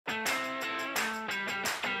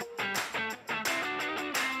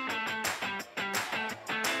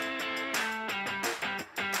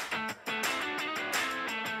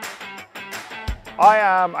I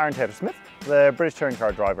am Aaron Smith, the British Touring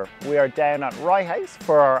Car driver. We are down at Rye House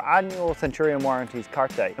for our annual Centurion Warranties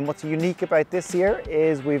Kart Day. And what's unique about this year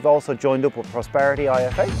is we've also joined up with Prosperity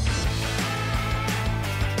IFA.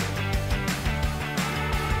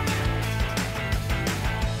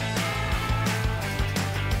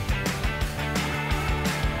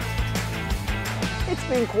 It's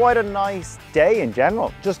been quite a nice day in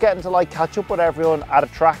general. Just getting to catch up with everyone at a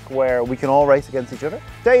track where we can all race against each other.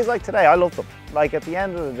 Days like today, I love them. At the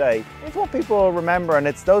end of the day, it's what people remember, and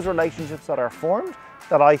it's those relationships that are formed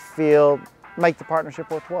that I feel make the partnership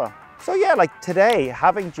worthwhile. So yeah, today,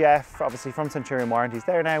 having Jeff, obviously from Centurion Warranties,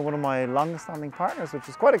 they're now one of my longest standing partners, which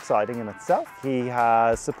is quite exciting in itself. He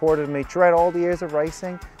has supported me throughout all the years of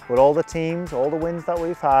racing, with all the teams, all the wins that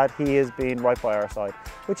we've had. He has been right by our side,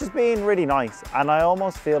 which has been really nice. And I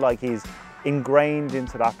almost feel like he's ingrained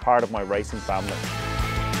into that part of my racing family.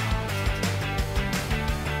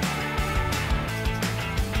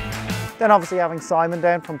 Then obviously having Simon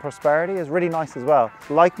down from Prosperity is really nice as well.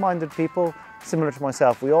 Like-minded people, similar to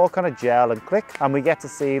myself, we all kind of gel and click, and we get to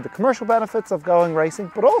see the commercial benefits of going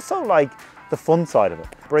racing, but also the fun side of it.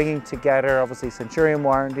 Bringing together obviously Centurion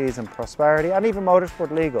Warranties and Prosperity and even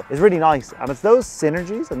Motorsport Legal is really nice, and it's those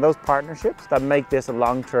synergies and those partnerships that make this a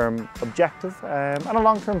long-term objective and a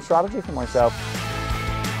long-term strategy for myself.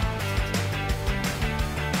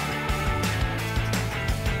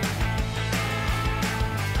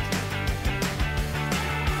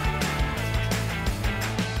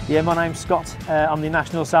 Yeah, my name's Scott. I'm the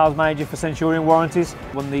National Sales Manager for Centurion Warranties.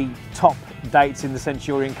 One of the top dates in the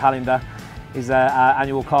Centurion calendar is our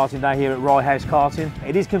annual karting day here at Rye House Karting.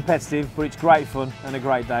 It is competitive, but it's great fun and a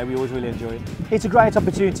great day. We always really enjoy it. It's a great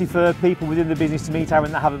opportunity for people within the business to meet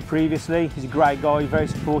Aaron that haven't previously. He's a great guy, very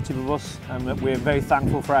supportive of us, and we're very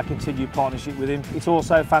thankful for our continued partnership with him. It's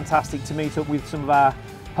also fantastic to meet up with some of our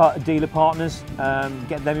dealer partners,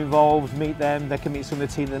 get them involved, meet them. They can meet some of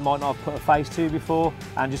the team that might not have put a face to before,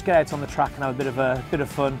 and just get out on the track and have a bit of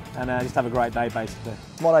fun and just have a great day basically.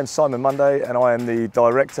 My name's Simon Monday and I am the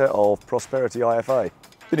Director of Prosperity IFA.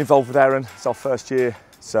 Been involved with Aaron, it's our first year,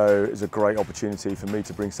 so it's a great opportunity for me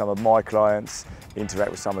to bring some of my clients,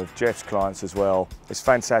 interact with some of Jeff's clients as well. It's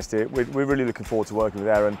fantastic, we're really looking forward to working with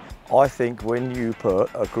Aaron. I think when you put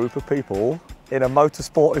a group of people in a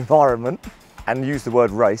motorsport environment and use the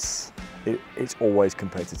word race, it's always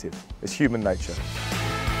competitive. It's human nature.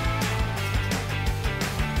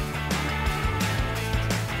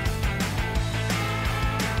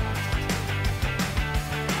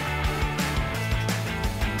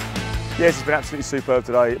 Yes, it's been absolutely superb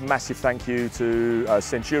today. Massive thank you to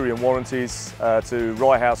Centurion Warranties, to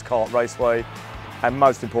Rye House Kart Raceway, and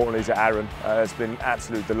most importantly to Aaron. It's been an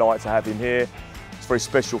absolute delight to have him here. It's very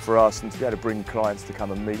special for us, and to be able to bring clients to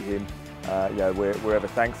come and meet him. We're ever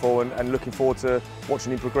thankful and looking forward to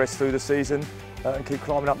watching him progress through the season and keep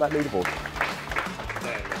climbing up that leaderboard.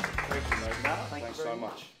 Thank you so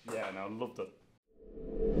much. Yeah, I loved it.